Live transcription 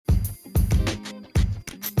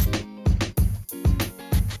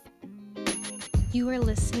You are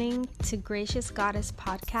listening to Gracious Goddess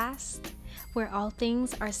podcast, where all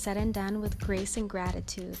things are said and done with grace and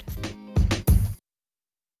gratitude.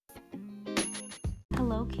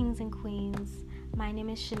 Hello, kings and queens. My name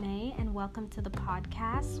is Shanae, and welcome to the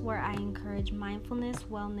podcast where I encourage mindfulness,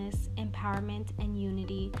 wellness, empowerment, and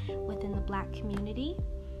unity within the Black community.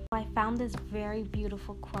 I found this very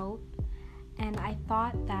beautiful quote, and I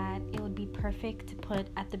thought that it would be perfect to put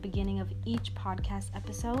at the beginning of each podcast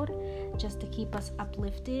episode just to keep us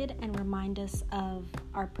uplifted and remind us of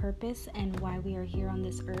our purpose and why we are here on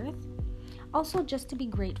this earth. Also, just to be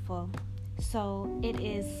grateful. So it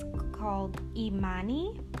is called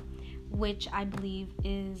Imani, which I believe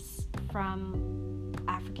is from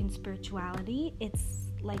African spirituality. It's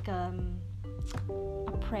like a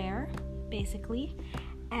prayer, basically.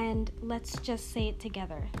 And let's just say it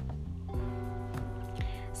together.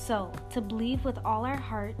 So, to believe with all our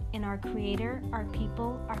heart in our Creator, our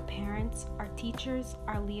people, our parents, our teachers,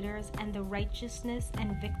 our leaders, and the righteousness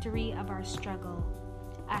and victory of our struggle.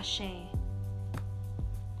 Ashe.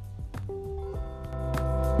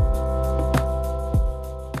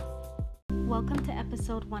 Welcome to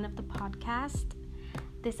episode 1 of the podcast.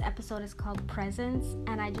 This episode is called Presence,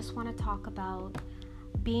 and I just want to talk about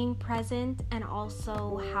being present and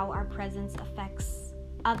also how our presence affects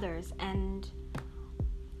others and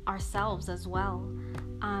ourselves as well.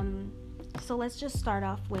 So let's just start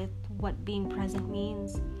off with what being present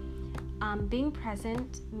means. Being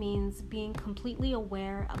present means being completely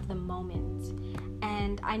aware of the moment.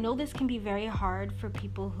 And I know this can be very hard for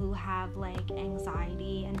people who have like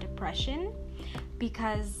anxiety and depression,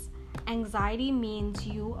 because anxiety means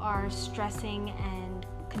you are stressing and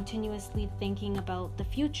continuously thinking about the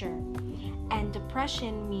future. And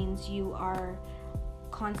depression means you are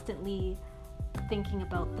constantly thinking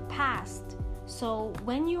about the past. So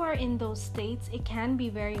when you are in those states, it can be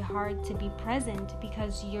very hard to be present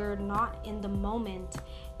because you're not in the moment.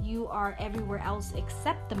 You are everywhere else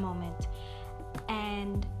except the moment.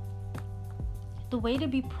 And the way to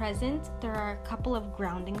be present, there are a couple of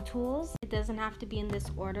grounding tools. It doesn't have to be in this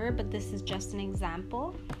order, but this is just an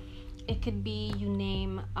example. It could be you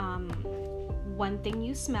name 1 thing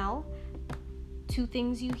you smell, 2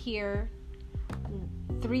 things you hear,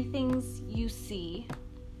 3 things you see,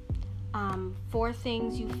 4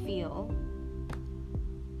 things you feel.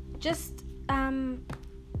 Just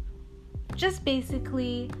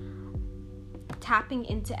basically tapping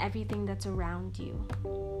into everything that's around you.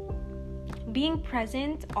 Being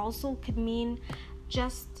present also could mean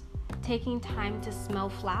just taking time to smell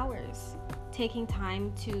flowers, taking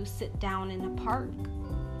time to sit down in a park,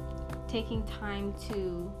 taking time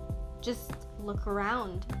to just look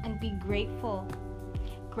around and be grateful.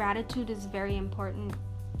 Gratitude is very important.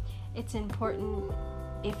 It's important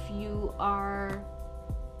if you are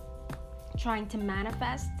trying to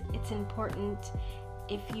manifest. It's important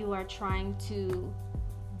if you are trying to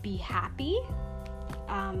be happy.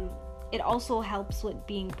 It also helps with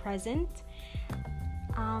being present.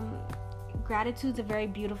 Gratitude's a very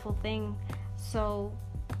beautiful thing. So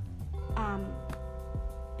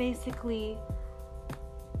basically,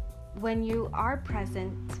 when you are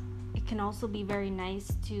present, it can also be very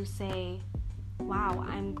nice to say, wow,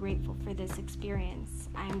 I'm grateful for this experience.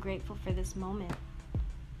 I'm grateful for this moment.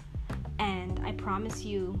 And I promise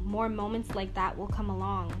you, more moments like that will come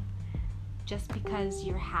along just because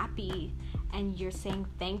you're happy and you're saying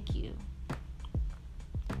thank you.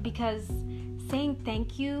 Because saying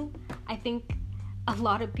thank you, I think a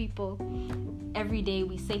lot of people, every day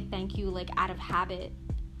we say thank you like out of habit,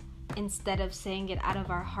 instead of saying it out of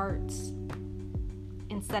our hearts,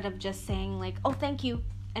 instead of just saying like, oh, thank you,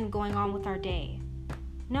 and going on with our day.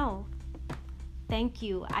 No, thank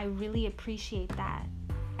you. I really appreciate that.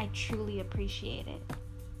 I truly appreciate it.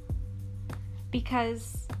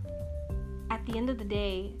 Because at the end of the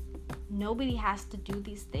day, nobody has to do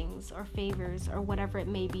these things or favors or whatever it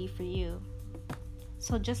may be for you.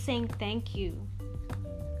 So just saying thank you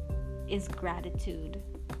is gratitude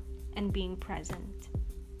and being present.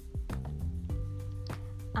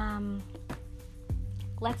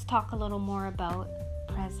 Let's talk a little more about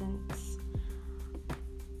presence,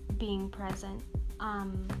 being present.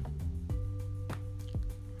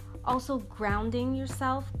 Also, grounding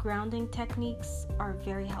yourself. Grounding techniques are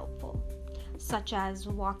very helpful, such as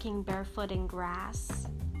walking barefoot in grass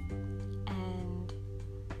and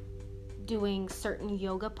doing certain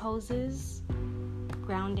yoga poses,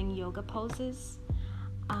 grounding yoga poses.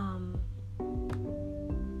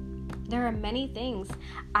 There are many things.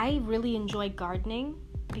 I really enjoy gardening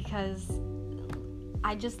because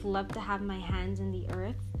I just love to have my hands in the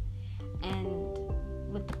earth and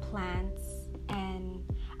with the plants, and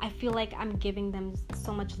I feel like I'm giving them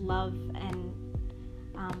so much love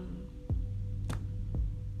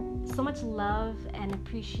and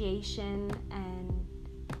appreciation, and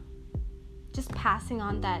just passing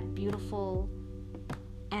on that beautiful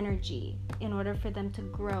energy in order for them to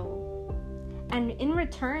grow. And in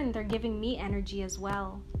return, they're giving me energy as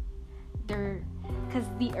well. Because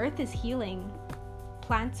the earth is healing,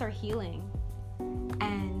 plants are healing,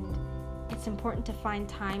 and it's important to find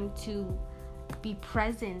time to be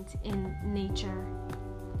present in nature.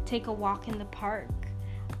 Take a walk in the park,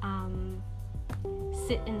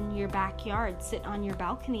 sit in your backyard, sit on your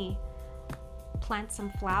balcony, plant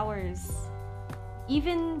some flowers,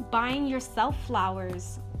 even buying yourself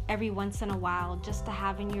flowers every once in a while just to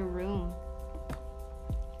have in your room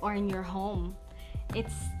or in your home.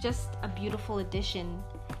 It's just a beautiful addition,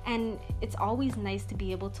 and it's always nice to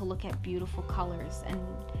be able to look at beautiful colors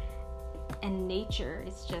and nature.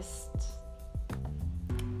 It's just,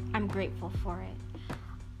 I'm grateful for it.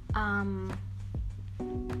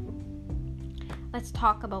 Let's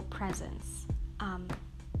talk about presence.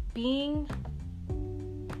 Being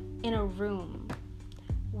in a room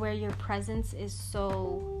where your presence is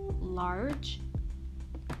so large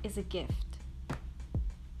is a gift.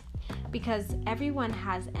 Because everyone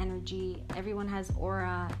has energy, everyone has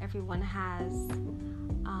aura, everyone has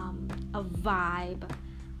a vibe,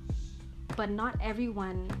 but not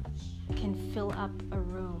everyone can fill up a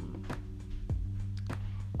room.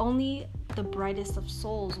 Only the brightest of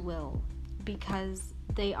souls will, because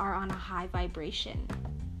they are on a high vibration.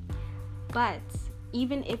 But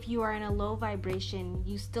even if you are in a low vibration,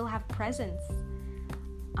 you still have presence.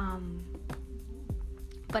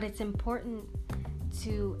 But it's important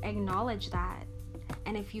to acknowledge that.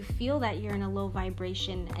 And if you feel that you're in a low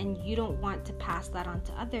vibration and you don't want to pass that on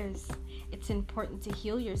to others, it's important to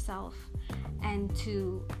heal yourself and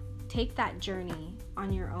to take that journey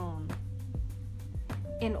on your own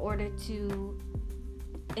in order to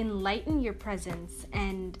enlighten your presence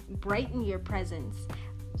and brighten your presence.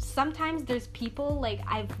 Sometimes there's people, like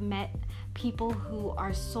I've met people who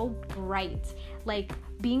are so bright, like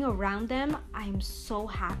being around them, I'm so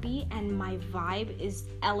happy and my vibe is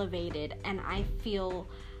elevated and I feel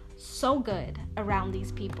so good around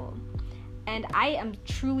these people. And I am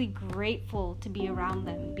truly grateful to be around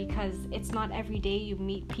them, because it's not every day you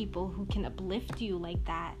meet people who can uplift you like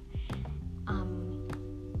that.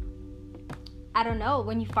 I don't know,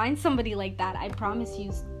 when you find somebody like that, I promise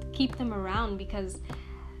you, keep them around, because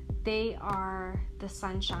they are the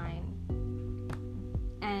sunshine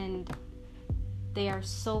and they are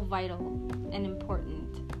so vital and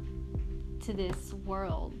important to this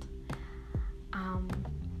world.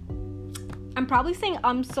 I'm probably saying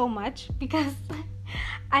so much because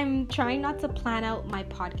I'm trying not to plan out my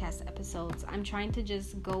podcast episodes. I'm trying to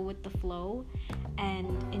just go with the flow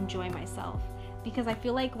and enjoy myself, because I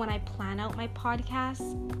feel like when I plan out my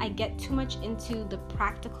podcasts, I get too much into the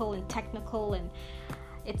practical and technical, and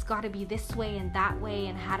it's got to be this way and that way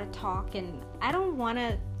and how to talk, and I don't want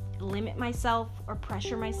to limit myself or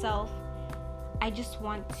pressure myself. I just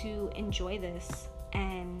want to enjoy this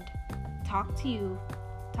and talk to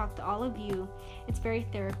all of you. It's very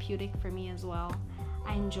therapeutic for me as well.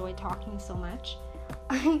 I enjoy talking so much.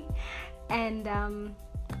 And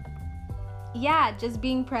just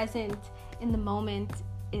being present in the moment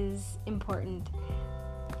is important.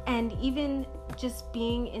 And even just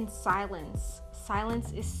being in silence.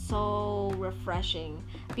 Silence is so refreshing,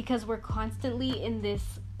 because we're constantly in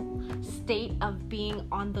this state of being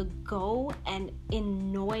on the go and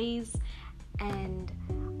in noise and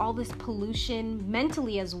all this pollution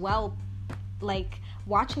mentally as well, like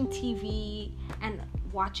watching TV and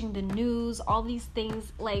watching the news, all these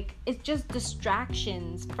things, like it's just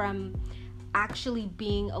distractions from actually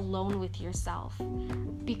being alone with yourself.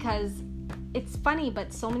 Because it's funny,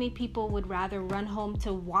 but so many people would rather run home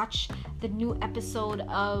to watch the new episode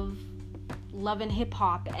of Love and Hip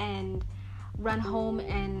Hop and run home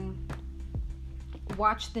and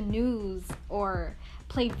watch the news or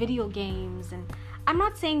play video games. And I'm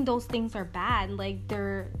not saying those things are bad, like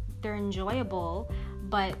they're enjoyable,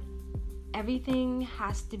 but everything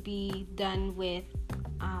has to be done with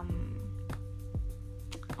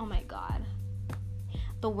oh my god,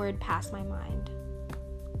 the word passed my mind.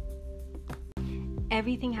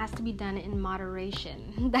 Everything has to be done in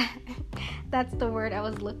moderation. That's the word I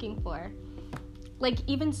was looking for. Like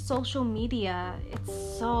even social media, it's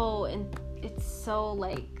so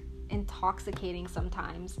like intoxicating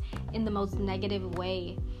sometimes in the most negative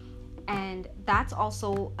way. And that's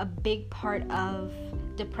also a big part of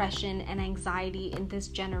depression and anxiety in this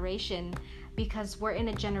generation, because we're in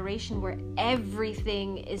a generation where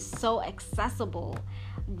everything is so accessible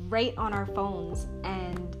right on our phones,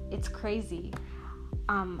 and it's crazy.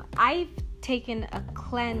 I've taken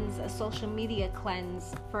a social media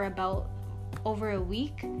cleanse for about over a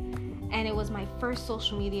week, and it was my first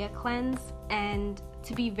social media cleanse. And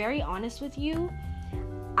to be very honest with you,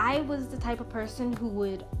 I was the type of person who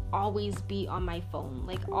would always be on my phone,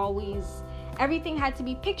 like always. Everything had to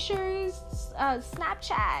be pictures,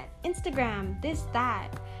 Snapchat, Instagram, this, that.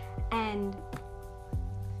 And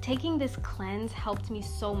taking this cleanse helped me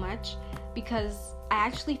so much, because I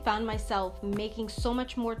actually found myself making so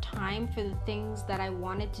much more time for the things that I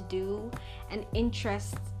wanted to do and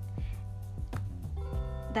interests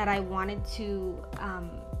that I wanted to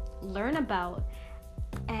learn about.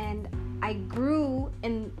 And I grew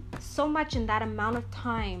in so much in that amount of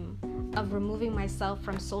time of removing myself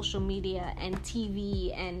from social media and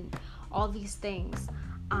TV and all these things.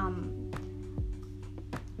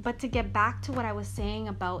 But to get back to what I was saying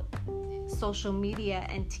about social media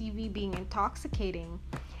and TV being intoxicating,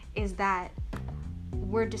 is that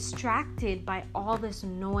we're distracted by all this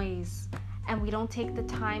noise, and we don't take the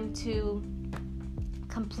time to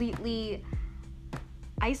completely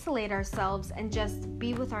isolate ourselves and just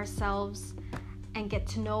be with ourselves and get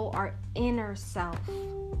to know our inner self,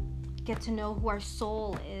 get to know who our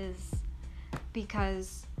soul is,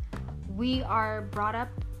 because we are brought up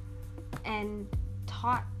and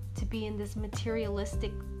taught to be in this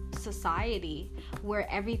materialistic society where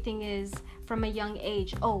everything is from a young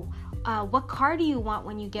age. What car do you want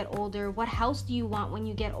when you get older? What house do you want when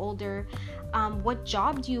you get older? What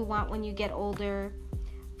job do you want when you get older?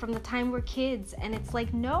 From the time we're kids. And it's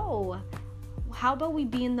like, no, how about we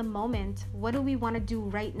be in the moment? What do we want to do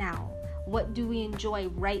right now? What do we enjoy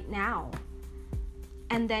right now?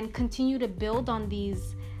 And then continue to build on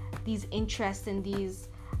these interests and these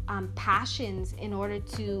passions in order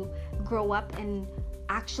to grow up and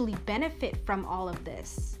actually benefit from all of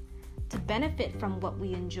this, to benefit from what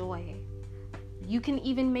we enjoy. You can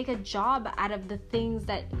even make a job out of the things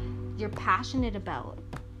that you're passionate about.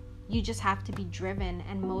 You just have to be driven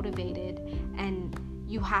and motivated, and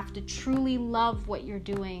you have to truly love what you're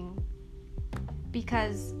doing.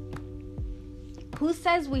 Because who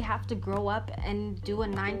says we have to grow up and do a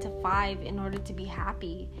 9-to-5 in order to be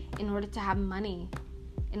happy, in order to have money,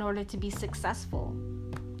 in order to be successful?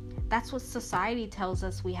 That's what society tells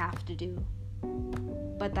us we have to do.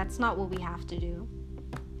 But that's not what we have to do.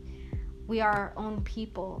 We are our own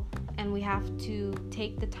people, and we have to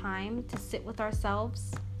take the time to sit with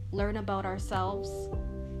ourselves, learn about ourselves,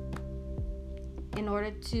 in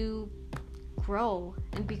order to grow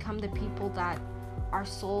and become the people that our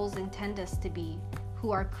souls intend us to be,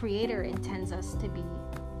 who our Creator intends us to be.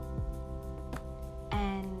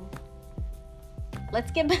 And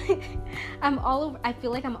let's get back. I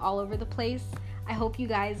feel like I'm all over the place. I hope you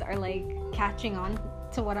guys are like catching on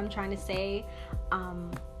to what I'm trying to say.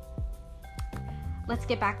 Let's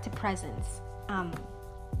get back to presence.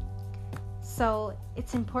 So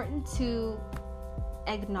it's important to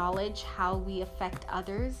acknowledge how we affect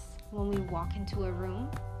others when we walk into a room.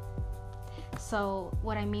 So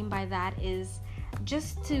what I mean by that is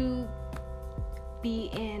just to be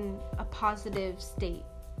in a positive state,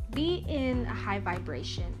 be in a high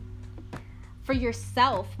vibration for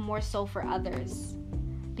yourself, more so for others.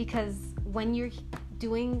 Because when you're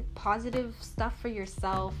doing positive stuff for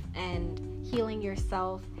yourself and healing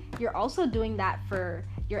yourself, you're also doing that for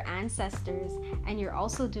your ancestors, and you're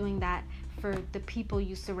also doing that for the people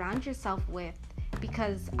you surround yourself with,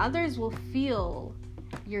 because others will feel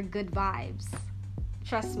your good vibes.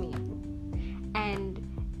 Trust me. And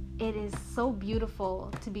it is so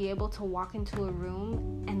beautiful to be able to walk into a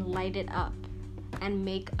room and light it up and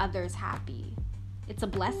make others happy. It's a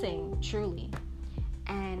blessing, truly.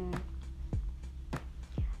 And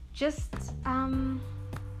just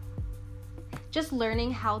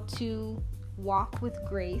learning how to walk with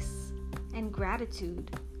grace and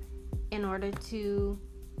gratitude in order to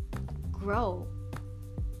grow,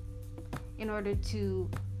 in order to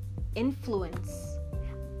influence,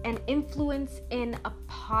 and influence in a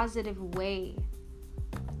positive way.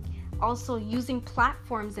 Also using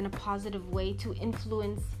platforms in a positive way to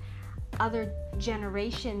influence other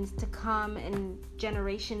generations to come and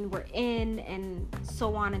generation we're in, and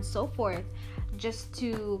so on and so forth, just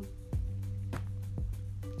to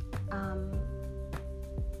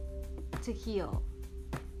heal.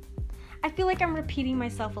 I feel like I'm repeating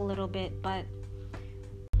myself a little bit, but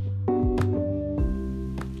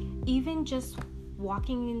even just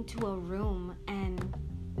walking into a room and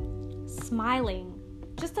smiling,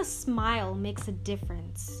 just a smile makes a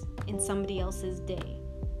difference in somebody else's day.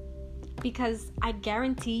 Because I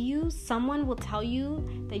guarantee you, someone will tell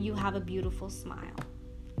you that you have a beautiful smile.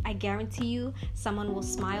 I guarantee you, someone will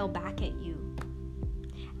smile back at you.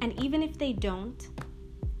 And even if they don't,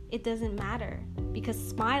 it doesn't matter, because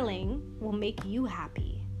smiling will make you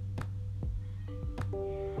happy.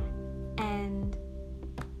 And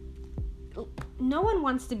no one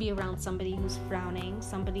wants to be around somebody who's frowning,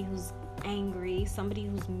 somebody who's angry, somebody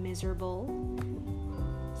who's miserable.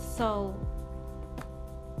 So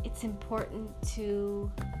it's important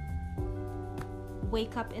to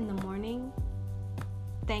wake up in the morning,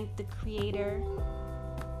 thank the Creator,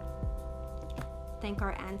 thank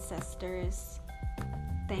our ancestors,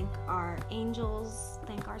 thank our angels,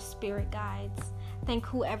 thank our spirit guides, thank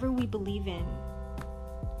whoever we believe in,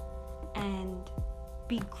 and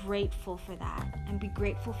be grateful for that, and be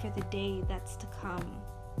grateful for the day that's to come.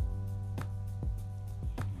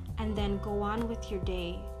 And then go on with your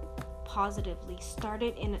day positively. Start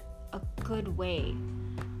it in a good way,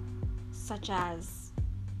 such as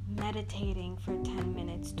meditating for 10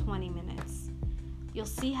 minutes, 20 minutes. You'll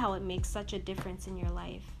see how it makes such a difference in your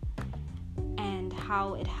life and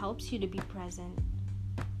how it helps you to be present.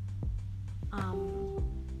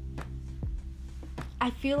 I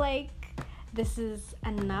feel like this is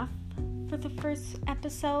enough for the first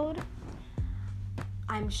episode.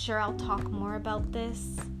 I'm sure I'll talk more about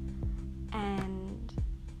this, and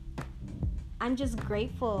I'm just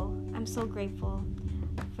grateful. I'm so grateful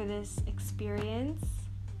for this experience,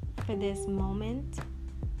 for this moment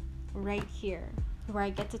right here where I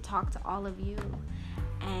get to talk to all of you.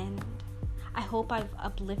 And I hope I've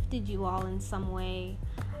uplifted you all in some way.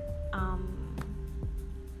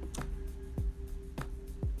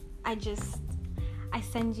 I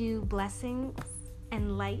send you blessings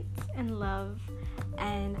and light and love,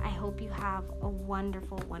 and I hope you have a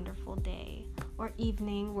wonderful, wonderful day or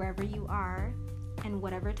evening wherever you are and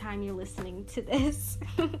whatever time you're listening to this.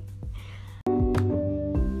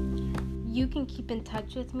 You can keep in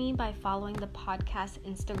touch with me by following the podcast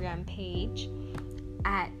Instagram page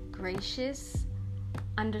at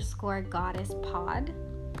graciousxgoddess pod.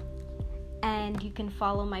 And you can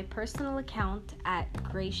follow my personal account at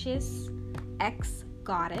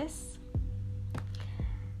graciousxgoddess.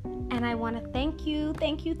 And I want to thank you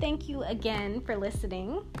again for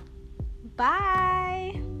listening.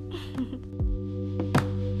 Bye!